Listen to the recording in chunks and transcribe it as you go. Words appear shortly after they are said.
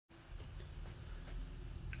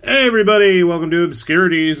Hey everybody, welcome to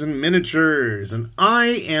Obscurities and Miniatures, and I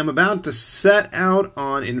am about to set out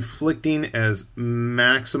on inflicting as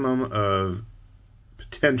maximum of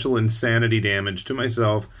potential insanity damage to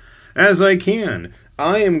myself as I can.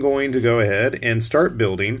 I am going to go ahead and start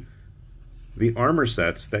building the armor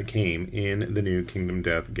sets that came in the new Kingdom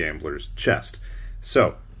Death Gambler's chest.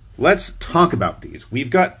 So, let's talk about these.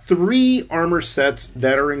 We've got 3 armor sets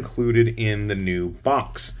that are included in the new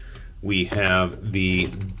box. We have the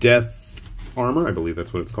Death Armor, I believe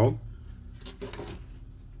that's what it's called.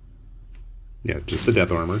 Yeah, just the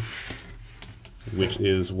Death Armor, which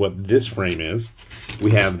is what this frame is. We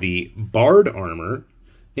have the Bard Armor,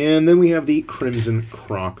 and then we have the Crimson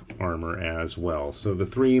Croc Armor as well. So the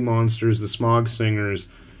 3 monsters, the Smog Singers,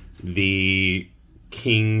 the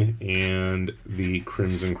King, and the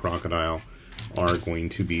Crimson Crocodile are going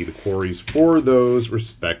to be the quarries for those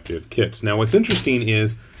respective kits. Now what's interesting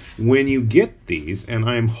is, when you get these, and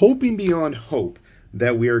I am hoping beyond hope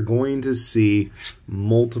that we are going to see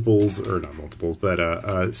multiples, or not multiples,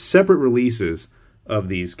 but separate releases of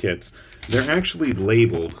these kits. They're actually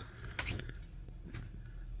labeled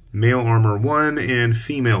Male Armor 1 and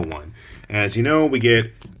Female 1. As you know, we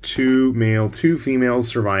get 2 male, 2 female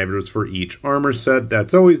survivors for each armor set.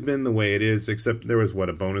 That's always been the way it is, except there was, what,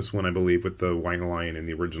 a bonus one, I believe, with the White Lion in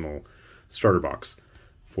the original starter box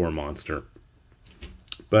for Monster.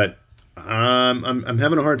 But I'm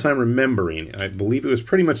having a hard time remembering. I believe it was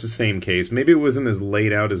pretty much the same case. Maybe it wasn't as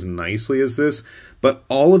laid out as nicely as this, but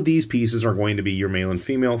all of these pieces are going to be your male and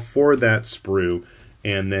female for that sprue,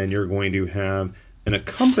 and then you're going to have an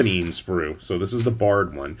accompanying sprue. So this is the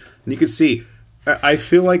Bard one. And you can see, I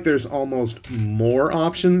feel like there's almost more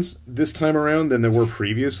options this time around than there were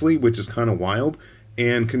previously, which is kind of wild.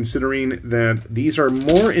 And considering that these are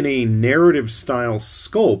more in a narrative style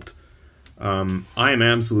sculpt, I am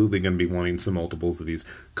absolutely going to be wanting some multiples of these.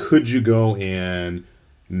 Could you go and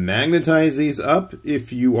magnetize these up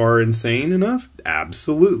if you are insane enough?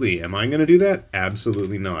 Absolutely. Am I going to do that?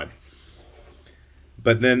 Absolutely not.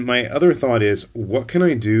 But then my other thought is, what can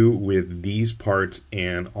I do with these parts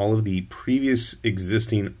and all of the previous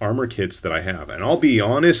existing armor kits that I have? And I'll be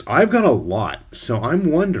honest, I've got a lot. So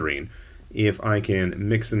I'm wondering if I can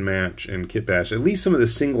mix and match and kit bash at least some of the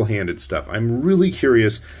single-handed stuff. I'm really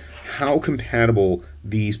curious how compatible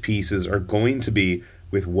these pieces are going to be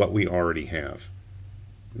with what we already have.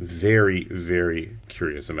 Very, very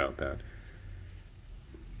curious about that.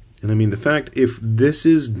 And I mean, the fact, if this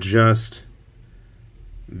is just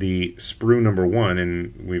the sprue number 1,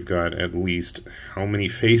 and we've got at least how many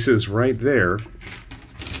faces right there,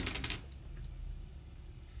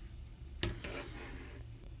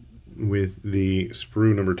 with the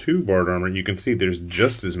sprue number 2 Bard Armor, you can see there's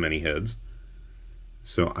just as many heads.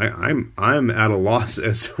 So I'm at a loss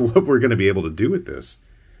as to what we're going to be able to do with this.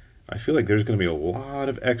 I feel like there's going to be a lot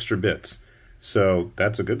of extra bits. So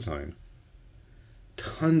that's a good sign.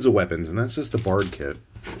 Tons of weapons, and that's just the Bard kit.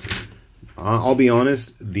 I'll be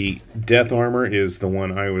honest, the Death Armor is the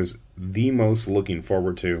one I was the most looking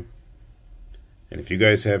forward to. And if you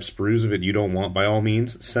guys have sprues of it you don't want, by all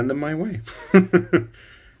means, send them my way.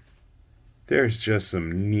 There's just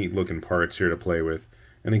some neat looking parts here to play with.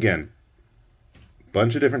 And again,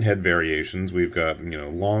 bunch of different head variations. We've got, you know,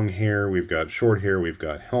 long hair, we've got short hair, we've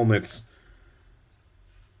got helmets.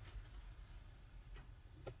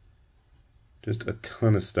 Just a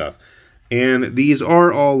ton of stuff. And these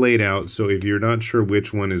are all laid out, so if you're not sure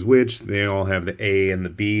which one is which, they all have the A and the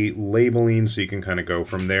B labeling, so you can kind of go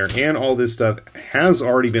from there. And all this stuff has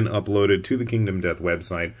already been uploaded to the Kingdom Death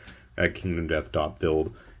website at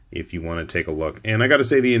kingdomdeath.build. If you want to take a look. And I got to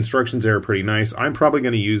say, the instructions there are pretty nice. I'm probably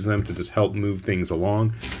going to use them to just help move things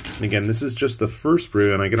along. And again, this is just the first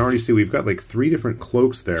sprue, and I can already see we've got like 3 different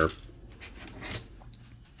cloaks there.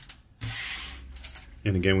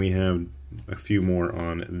 And again, we have a few more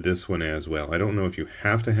on this one as well. I don't know if you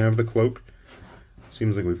have to have the cloak.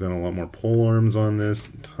 Seems like we've got a lot more pole arms on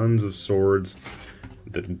this. Tons of swords.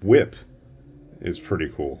 The whip is pretty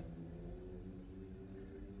cool.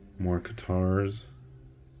 More katars.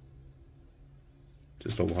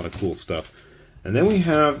 Just a lot of cool stuff. And then we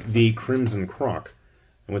have the Crimson Croc.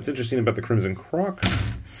 And what's interesting about the Crimson Croc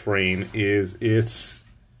frame is it's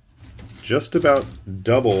just about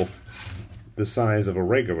double the size of a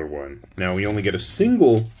regular one. Now, we only get a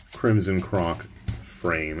single Crimson Croc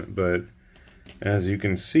frame, but as you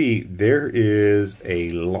can see, there is a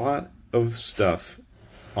lot of stuff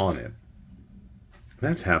on it.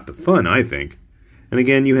 That's half the fun, I think. And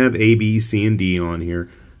again, you have A, B, C, and D on here.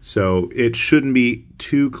 So it shouldn't be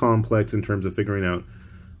too complex in terms of figuring out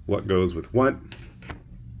what goes with what.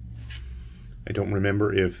 I don't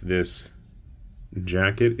remember if this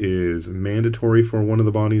jacket is mandatory for one of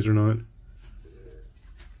the bodies or not.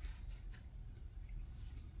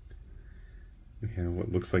 We have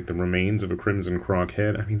what looks like the remains of a Crimson Croc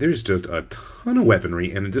head. I mean, there's just a ton of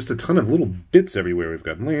weaponry and just a ton of little bits everywhere. We've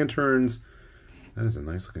got lanterns. That is a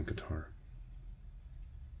nice looking guitar.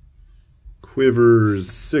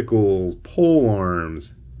 Quivers, sickles, pole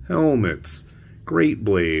arms, helmets, great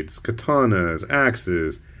blades, katanas,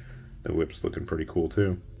 axes. The whip's looking pretty cool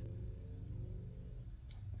too.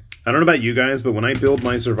 I don't know about you guys, but when I build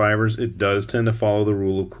my survivors, it does tend to follow the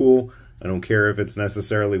rule of cool. I don't care if it's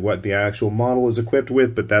necessarily what the actual model is equipped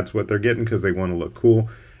with, but that's what they're getting because they want to look cool.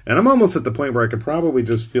 And I'm almost at the point where I could probably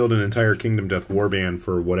just field an entire Kingdom Death Warband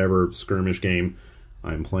for whatever skirmish game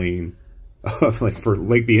I'm playing. for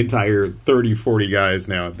the entire 30, 40 guys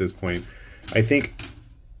now at this point. I think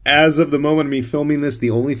as of the moment of me filming this, the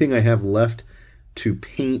only thing I have left to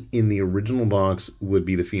paint in the original box would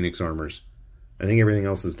be the Phoenix armors. I think everything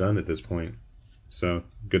else is done at this point. So,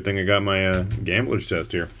 good thing I got my gambler's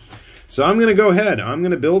chest here. So I'm going to go ahead. I'm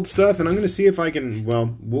going to build stuff, and I'm going to see if I can...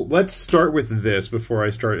 Well, let's start with this before I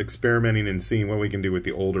start experimenting and seeing what we can do with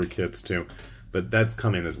the older kits, too. But that's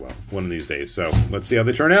coming as well, one of these days. So let's see how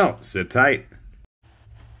they turn out. Sit tight.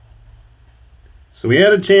 So we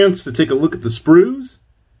had a chance to take a look at the sprues.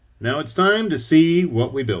 Now it's time to see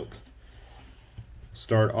what we built.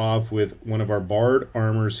 Start off with one of our barred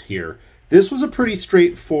armors here. This was a pretty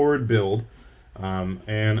straightforward build.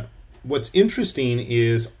 And what's interesting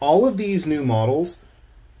is all of these new models,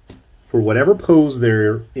 for whatever pose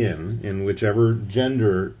they're in whichever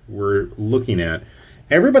gender we're looking at,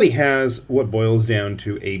 everybody has what boils down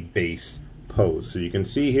to a base pose. So you can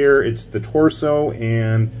see here, it's the torso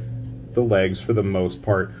and the legs for the most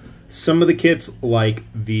part. Some of the kits, like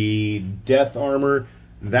the death armor,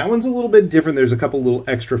 that one's a little bit different. There's a couple little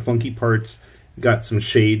extra funky parts. Got some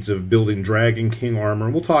shades of building Dragon King armor,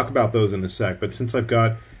 and we'll talk about those in a sec. But since I've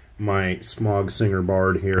got my Smog Singer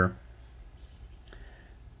Bard here,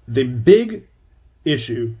 the big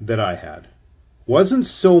issue that I had wasn't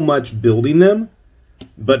so much building them,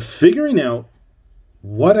 but figuring out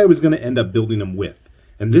what I was going to end up building them with.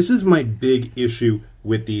 And this is my big issue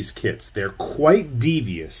with these kits. They're quite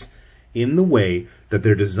devious in the way that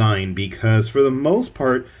they're designed, because for the most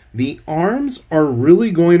part, the arms are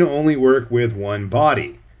really going to only work with one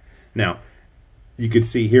body. Now, you could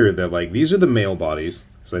see here that, like, these are the male bodies,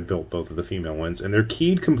 because I built both of the female ones, and they're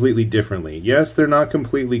keyed completely differently. Yes, they're not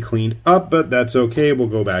completely cleaned up, but that's okay. We'll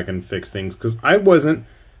go back and fix things, because I wasn't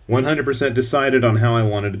 100% decided on how I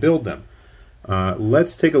wanted to build them.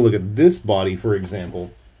 Let's take a look at this body, for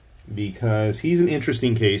example, because he's an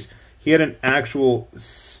interesting case. He had an actual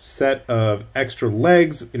set of extra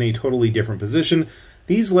legs in a totally different position.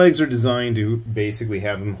 These legs are designed to basically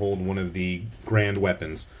have him hold one of the grand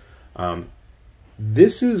weapons.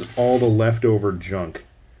 This is all the leftover junk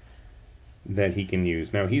that he can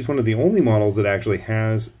use. Now, he's one of the only models that actually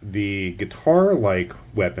has the guitar-like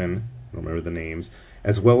weapon, I don't remember the names,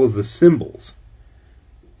 as well as the cymbals.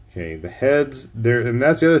 Okay, the heads, and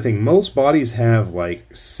that's the other thing. Most bodies have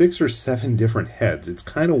like 6 or 7 different heads. It's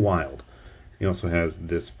kind of wild. He also has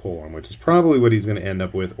this polearm, which is probably what he's going to end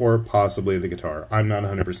up with, or possibly the guitar. I'm not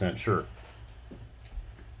 100% sure.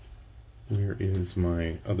 Where is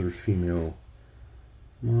my other female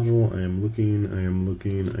model? I am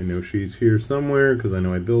looking. I know she's here somewhere because I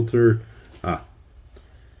know I built her. Ah.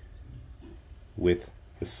 With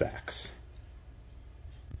the sax.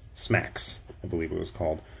 Smacks, I believe it was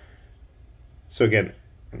called. So again,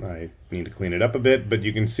 I need to clean it up a bit, but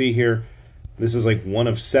you can see here, this is like one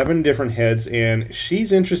of 7 different heads, and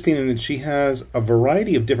she's interesting in that she has a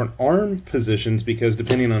variety of different arm positions, because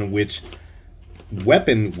depending on which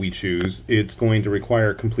weapon we choose, it's going to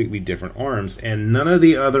require completely different arms, and none of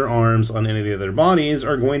the other arms on any of the other bodies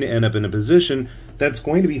are going to end up in a position that's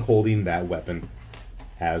going to be holding that weapon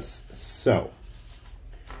as so.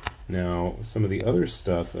 Now, some of the other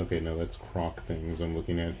stuff... Okay, no, that's Croc things I'm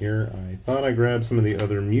looking at here. I thought I grabbed some of the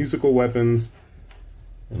other musical weapons,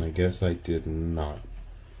 and I guess I did not.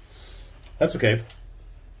 That's okay.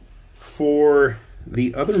 For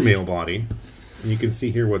the other male body, you can see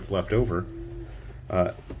here what's left over.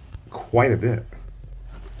 Quite a bit.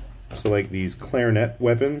 So, like these clarinet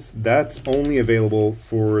weapons, that's only available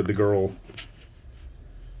for the girl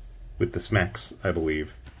with the smacks, I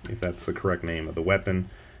believe, if that's the correct name of the weapon.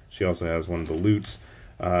 She also has one of the lutes.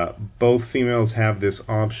 Both females have this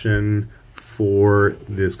option for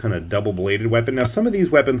this kind of double-bladed weapon. Now, some of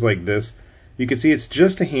these weapons like this, you can see it's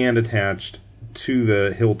just a hand attached to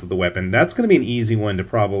the hilt of the weapon. That's going to be an easy one to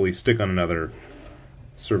probably stick on another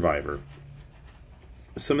survivor.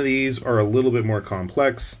 Some of these are a little bit more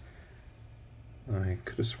complex. I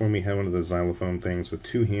could have sworn we had one of the xylophone things with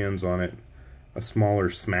 2 hands on it. A smaller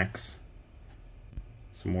smacks.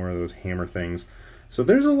 Some more of those hammer things. So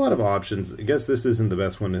there's a lot of options. I guess this isn't the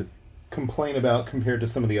best one to complain about compared to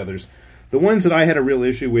some of the others. The ones that I had a real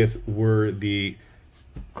issue with were the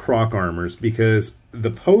croc armors, because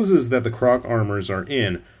the poses that the croc armors are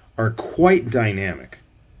in are quite dynamic,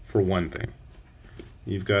 for one thing.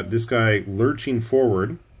 You've got this guy lurching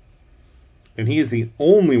forward, and he is the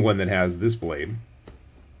only one that has this blade.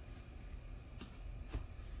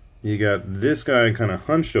 You got this guy kind of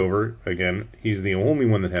hunched over. Again, he's the only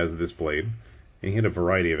one that has this blade. And he had a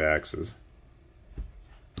variety of axes.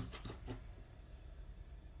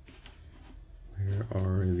 Where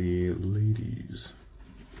are the ladies?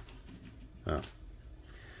 Ah.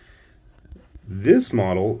 This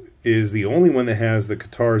model is the only one that has the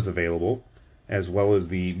katars available, as well as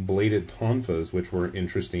the bladed tonfas, which were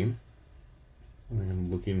interesting.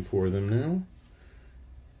 I'm looking for them now.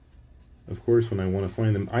 Of course, when I want to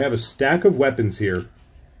find them, I have a stack of weapons here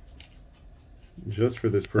just for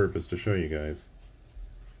this purpose, to show you guys.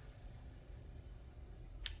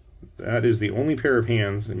 That is the only pair of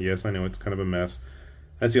hands, and yes, I know it's kind of a mess.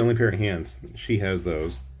 That's the only pair of hands. She has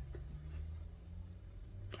those.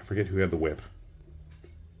 I forget who had the whip.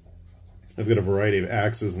 I've got a variety of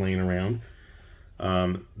axes laying around.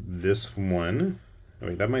 This one, oh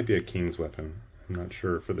wait, that might be a king's weapon. I'm not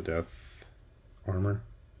sure for the death armor.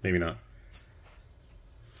 Maybe not.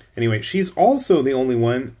 Anyway, she's also the only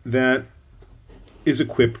one that is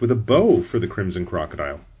equipped with a bow for the Crimson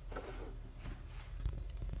Crocodile.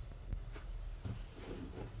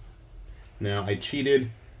 Now, I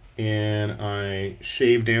cheated and I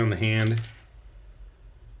shaved down the hand,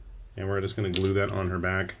 and we're just going to glue that on her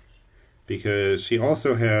back, because she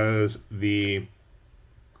also has the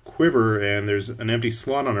quiver, and there's an empty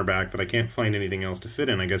slot on her back that I can't find anything else to fit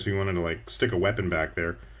in. I guess we wanted to like stick a weapon back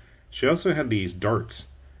there. She also had these darts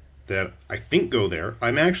that I think go there.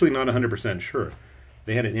 I'm actually not 100% sure.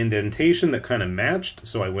 They had an indentation that kind of matched,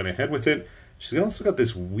 so I went ahead with it. She's also got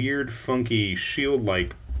this weird, funky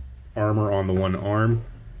shield-like armor on the one arm.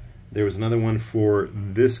 There was another one for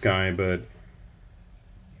this guy, but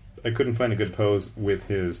I couldn't find a good pose with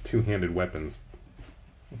his two-handed weapons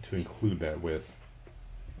to include that with.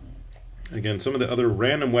 Again, some of the other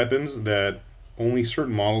random weapons that only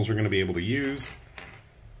certain models are going to be able to use.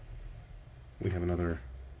 We have another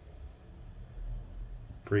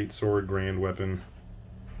great sword, grand weapon.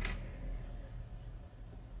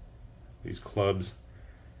 These clubs.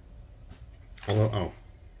 Although, oh,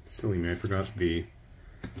 silly me, I forgot the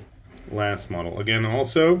last model. Again,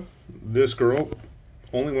 also, this girl,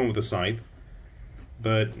 only one with a scythe,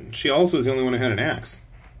 but she also is the only one who had an axe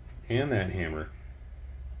and that hammer.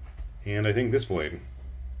 And I think this blade.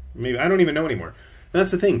 Maybe, I don't even know anymore.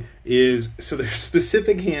 That's the thing, is, so there's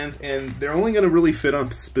specific hands, and they're only going to really fit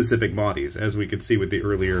on specific bodies, as we could see with the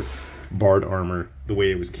earlier Bard armor, the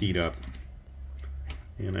way it was keyed up.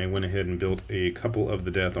 And I went ahead and built a couple of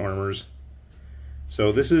the death armors.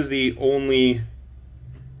 So this is the only,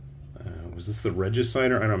 was this the Regicide?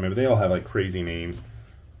 I don't remember, they all have like crazy names.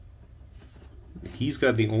 He's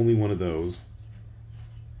got the only one of those.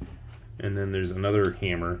 And then there's another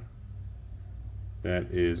hammer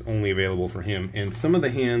that is only available for him. And some of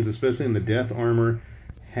the hands, especially in the death armor,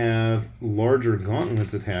 have larger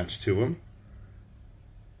gauntlets attached to them.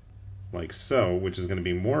 Like so, which is going to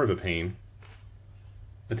be more of a pain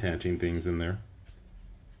attaching things in there.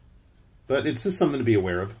 But it's just something to be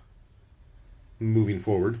aware of moving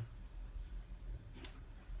forward.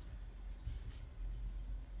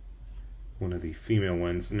 One of the female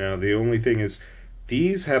ones. Now, the only thing is,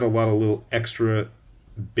 these had a lot of little extra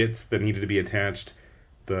bits that needed to be attached.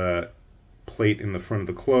 The plate in the front of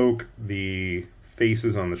the cloak, the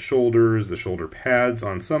faces on the shoulders, the shoulder pads.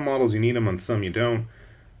 On some models you need them, on some you don't.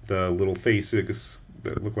 The little faces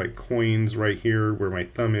that look like coins right here where my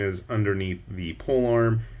thumb is underneath the pole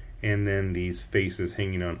arm, and then these faces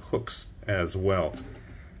hanging on hooks as well.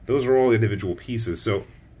 Those are all individual pieces. So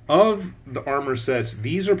of the armor sets,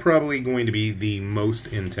 these are probably going to be the most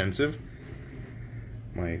intensive.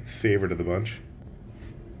 My favorite of the bunch.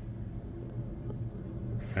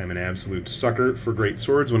 I'm an absolute sucker for great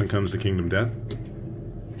swords when it comes to Kingdom Death.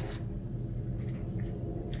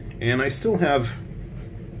 And I still have...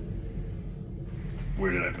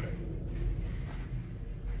 Where did I put it?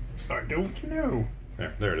 I don't know.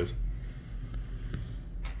 There it is.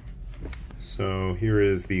 So here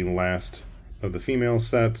is the last of the female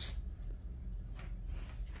sets.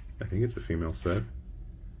 I think it's a female set.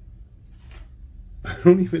 I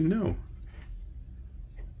don't even know.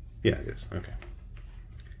 Yeah, it is. Okay.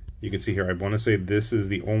 You can see here, I want to say this is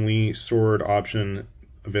the only sword option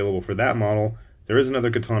available for that model. There is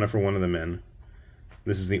another katana for one of the men.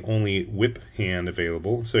 This is the only whip hand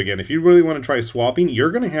available. So again, if you really want to try swapping,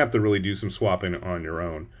 you're going to have to really do some swapping on your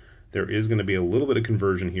own. There is going to be a little bit of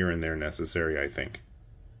conversion here and there necessary, I think.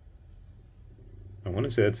 I want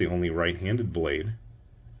to say that's the only right-handed blade.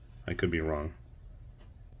 I could be wrong.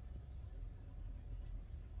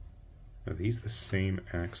 Are these the same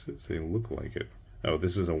axes? They look like it. Oh,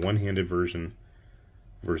 this is a one-handed version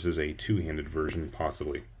versus a two-handed version,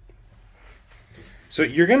 possibly. So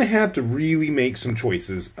you're going to have to really make some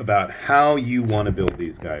choices about how you want to build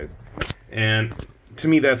these guys. And to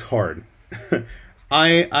me, that's hard.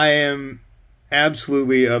 I am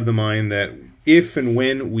absolutely of the mind that if and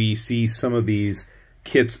when we see some of these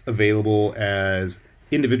kits available as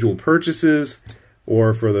individual purchases,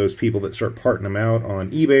 or for those people that start parting them out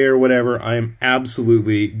on eBay or whatever, I am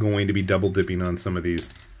absolutely going to be double dipping on some of these.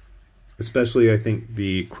 Especially, I think,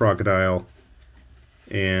 the crocodile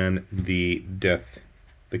and the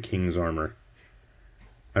king's armor.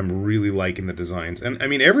 I'm really liking the designs. And, I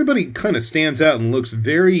mean, everybody kind of stands out and looks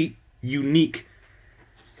very unique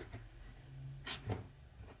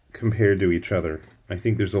compared to each other. I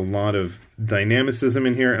think there's a lot of dynamicism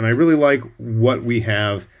in here, and I really like what we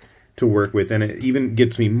have to work with, and it even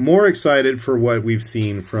gets me more excited for what we've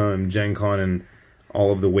seen from Gen Con and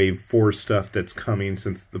all of the Wave 4 stuff that's coming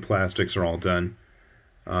since the plastics are all done.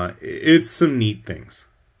 It's some neat things.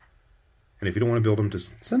 And if you don't want to build them,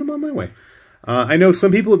 just send them on my way. I know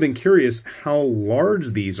some people have been curious how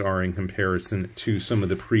large these are in comparison to some of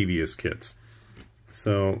the previous kits.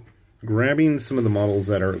 So, grabbing some of the models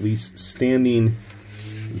that are at least standing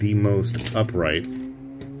the most upright.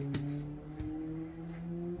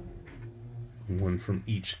 One from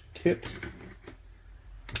each kit.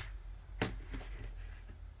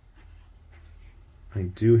 I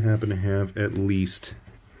do happen to have at least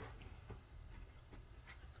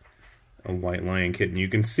a White Lion kit, and you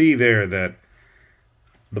can see there that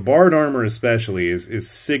the barred armor especially is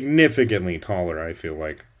significantly taller, I feel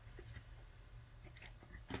like.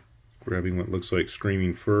 Grabbing what looks like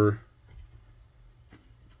Screaming Fur.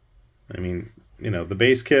 I mean, you know, the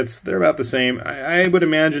base kits, they're about the same. I would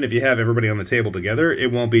imagine if you have everybody on the table together,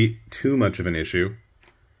 it won't be too much of an issue.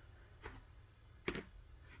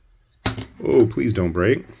 Oh, please don't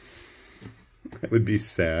break. That would be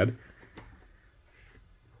sad.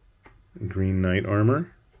 Green Knight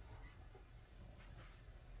armor.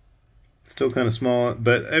 Still kind of small,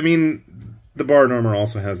 but, I mean, the barred armor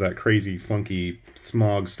also has that crazy, funky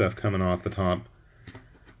smog stuff coming off the top.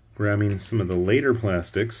 Grabbing some of the later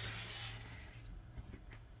plastics.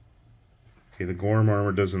 Okay, the Gorm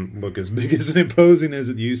armor doesn't look as big as imposing as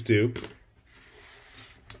it used to.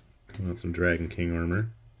 Some Dragon King armor.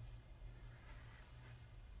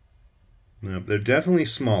 No, they're definitely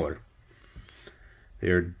smaller. They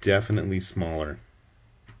are definitely smaller.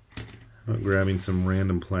 How about grabbing some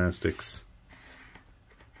random plastics?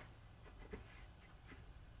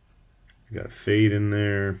 We got Fade in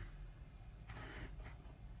there.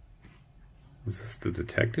 Was this the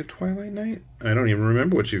Detective Twilight Knight? I don't even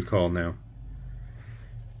remember what she's called now.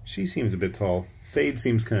 She seems a bit tall. Fade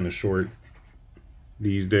seems kind of short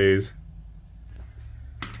these days.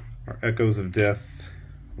 Our Echoes of Death.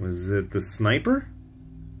 Was it the Sniper?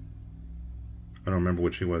 I don't remember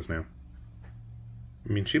what she was now.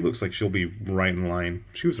 I mean, she looks like she'll be right in line.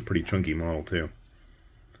 She was a pretty chunky model, too.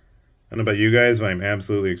 I don't know about you guys, but I'm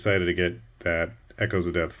absolutely excited to get that Echoes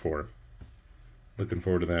of Death 4. Looking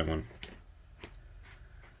forward to that one.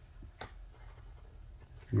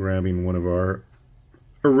 Grabbing one of our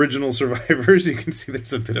original survivors. You can see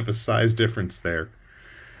there's a bit of a size difference there.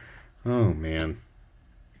 Oh, man.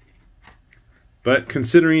 But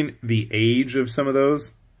considering the age of some of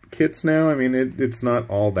those kits now, I mean, it's not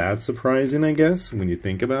all that surprising, I guess, when you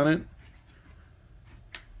think about it.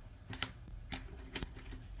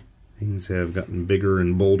 Things have gotten bigger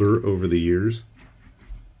and bolder over the years.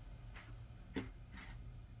 I'm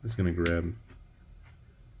just going to grab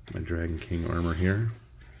my Dragon King armor here.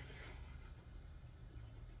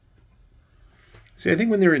 See, I think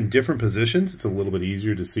when they're in different positions, it's a little bit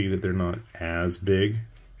easier to see that they're not as big.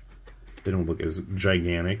 They don't look as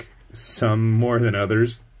gigantic. Some more than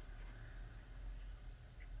others.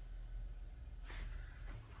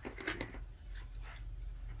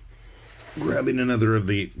 Grabbing another of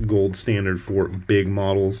the gold standard for big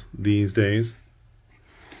models these days.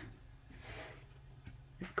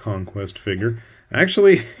 Conquest figure.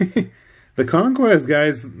 Actually, the Conquest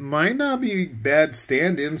guys might not be bad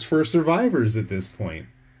stand-ins for survivors at this point.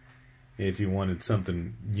 If you wanted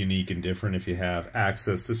something unique and different, if you have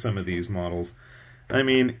access to some of these models. I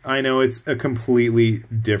mean, I know it's a completely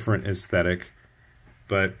different aesthetic,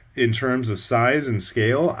 but in terms of size and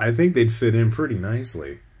scale, I think they'd fit in pretty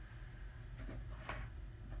nicely.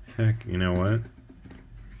 Heck, you know what?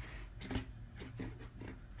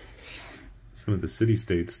 Some of the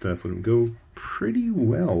city-state stuff would go pretty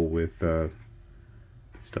well with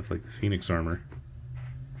stuff like the Phoenix armor.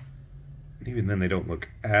 And even then, they don't look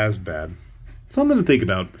as bad. Something to think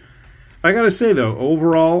about. I gotta say, though,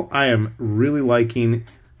 overall, I am really liking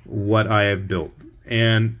what I have built.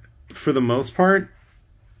 And for the most part,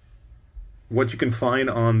 what you can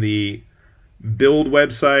find on the build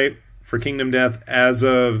website for Kingdom Death as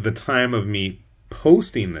of the time of me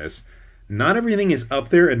posting this, not everything is up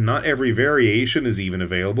there and not every variation is even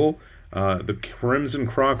available. The Crimson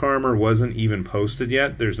Croc armor wasn't even posted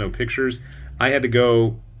yet. There's no pictures. I had to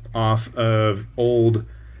go off of old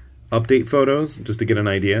update photos just to get an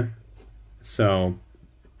idea. So,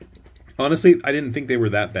 honestly, I didn't think they were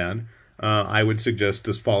that bad. I would suggest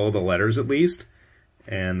just follow the letters at least,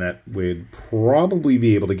 and that would probably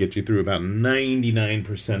be able to get you through about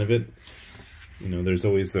 99% of it. You know, there's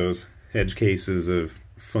always those edge cases of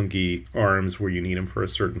funky arms where you need them for a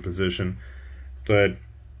certain position, but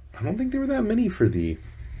I don't think there were that many for the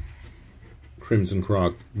Crimson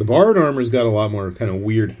Croc. The Bard armor's got a lot more kind of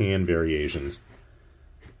weird hand variations.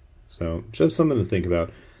 So, just something to think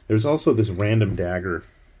about. There's also this random dagger,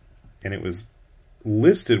 and it was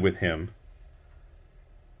listed with him,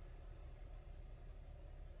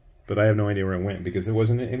 but I have no idea where it went because it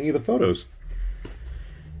wasn't in any of the photos.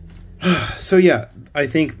 So yeah, I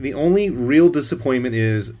think the only real disappointment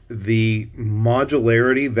is the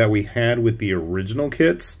modularity that we had with the original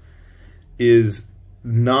kits is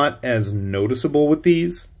not as noticeable with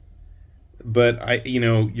these, but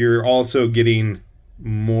you're also getting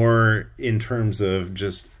more in terms of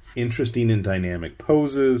just interesting and dynamic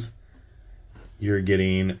poses. You're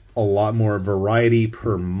getting a lot more variety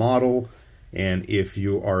per model, and if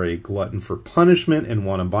you are a glutton for punishment and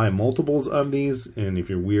want to buy multiples of these, and if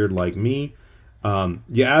you're weird like me,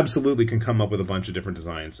 you absolutely can come up with a bunch of different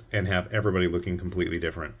designs and have everybody looking completely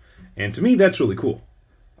different. And to me, that's really cool.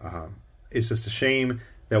 It's just a shame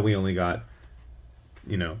that we only got,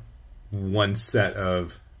 one set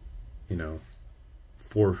of,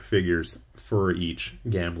 4 figures for each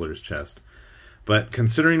gambler's chest. But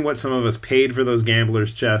considering what some of us paid for those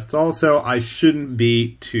gambler's chests, also, I shouldn't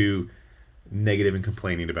be too negative and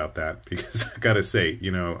complaining about that, because I gotta say,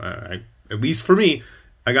 at least for me,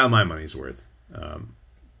 I got my money's worth,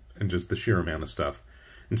 and just the sheer amount of stuff.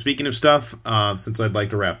 And speaking of stuff, since I'd like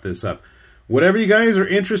to wrap this up, whatever you guys are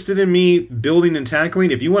interested in me building and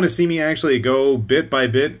tackling, if you want to see me actually go bit by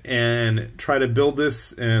bit and try to build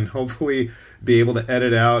this and hopefully be able to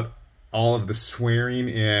edit out all of the swearing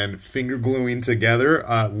and finger gluing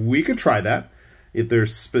together, we could try that. If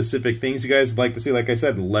there's specific things you guys would like to see, like I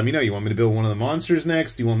said, let me know. You want me to build one of the monsters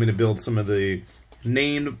next? Do you want me to build some of the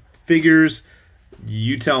named figures?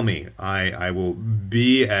 You tell me. I will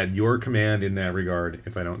be at your command in that regard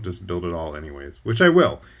if I don't just build it all anyways, which I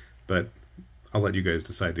will, but I'll let you guys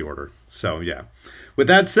decide the order. So, yeah. With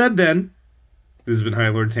that said, then, this has been High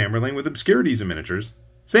Lord Tamerlane with Obscurities and Miniatures,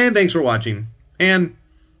 saying thanks for watching, and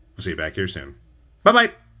we'll see you back here soon.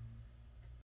 Bye-bye!